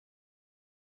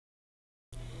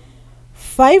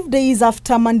5 days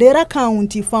after Mandera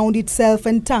County found itself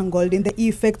entangled in the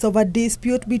effects of a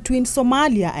dispute between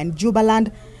Somalia and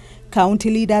Jubaland,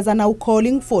 county leaders are now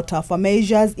calling for tougher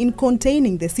measures in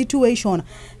containing the situation,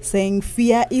 saying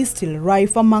fear is still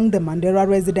rife among the Mandera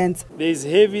residents. There is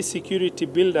heavy security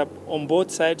build-up on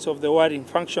both sides of the warring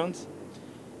factions.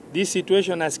 This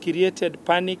situation has created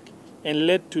panic and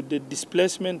led to the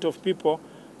displacement of people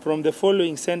from the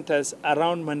following centers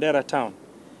around Mandera town: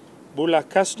 Bula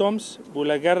Customs,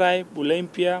 Bula Garai, Bula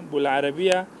Impia, Bula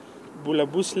Arabia, Bula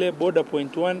Busle, Border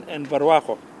Point 1 and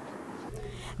Barwako.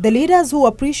 The leaders who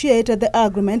appreciated the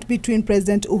agreement between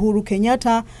President Uhuru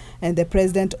Kenyatta and the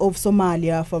President of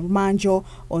Somalia, Farmanjo,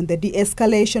 on the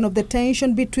de-escalation of the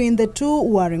tension between the two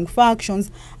warring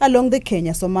factions along the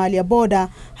Kenya-Somalia border,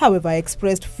 however,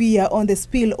 expressed fear on the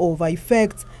spillover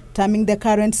effects, terming the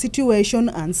current situation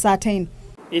uncertain.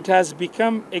 It has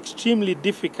become extremely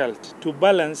difficult to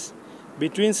balance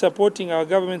between supporting our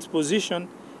government's position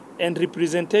and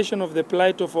representation of the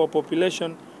plight of our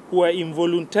population who are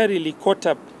involuntarily caught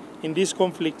up in this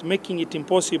conflict, making it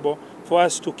impossible for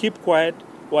us to keep quiet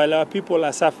while our people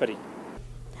are suffering.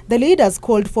 The leaders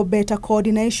called for better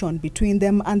coordination between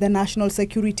them and the national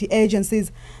security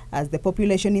agencies, as the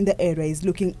population in the area is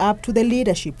looking up to the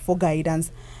leadership for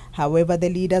guidance. However, the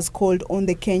leaders called on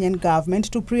the Kenyan government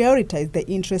to prioritize the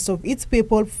interests of its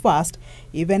people first,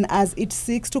 even as it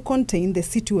seeks to contain the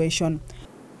situation.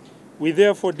 We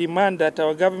therefore demand that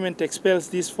our government expels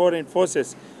these foreign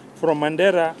forces from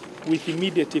Mandera with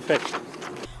immediate effect.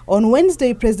 On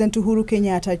Wednesday, President Uhuru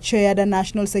Kenyatta chaired a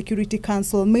National Security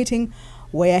Council meeting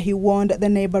where he warned the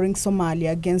neighboring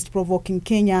Somalia against provoking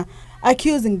Kenya,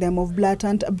 accusing them of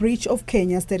blatant breach of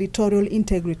Kenya's territorial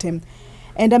integrity.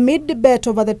 And amid debate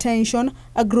over the tension,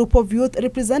 a group of youth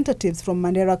representatives from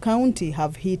Mandera County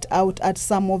have hit out at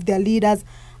some of their leaders,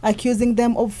 accusing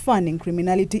them of funding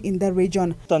criminality in the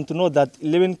region. And to know that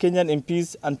 11 Kenyan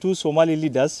MPs and 2 Somali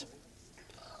leaders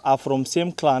are from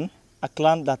same clan, a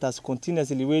clan that has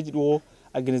continuously waged war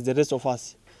against the rest of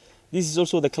us. This is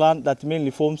also the clan that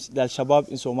mainly forms the Al-Shabaab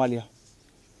in Somalia.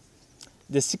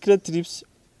 The secret trips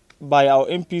by our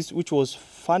MPs, which was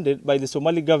funded by the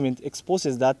Somali government,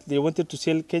 exposes that they wanted to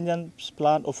sell Kenya's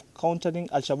plan of countering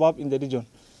Al-Shabaab in the region,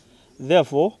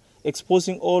 therefore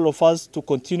exposing all of us to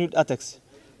continued attacks,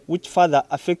 which further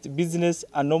affect business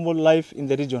and normal life in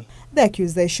the region. The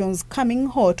accusations coming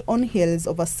hot on heels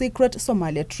of a secret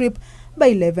Somalia trip by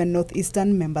 11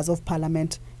 northeastern members of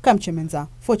parliament. Kamchemenza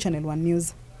for Channel 1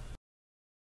 News.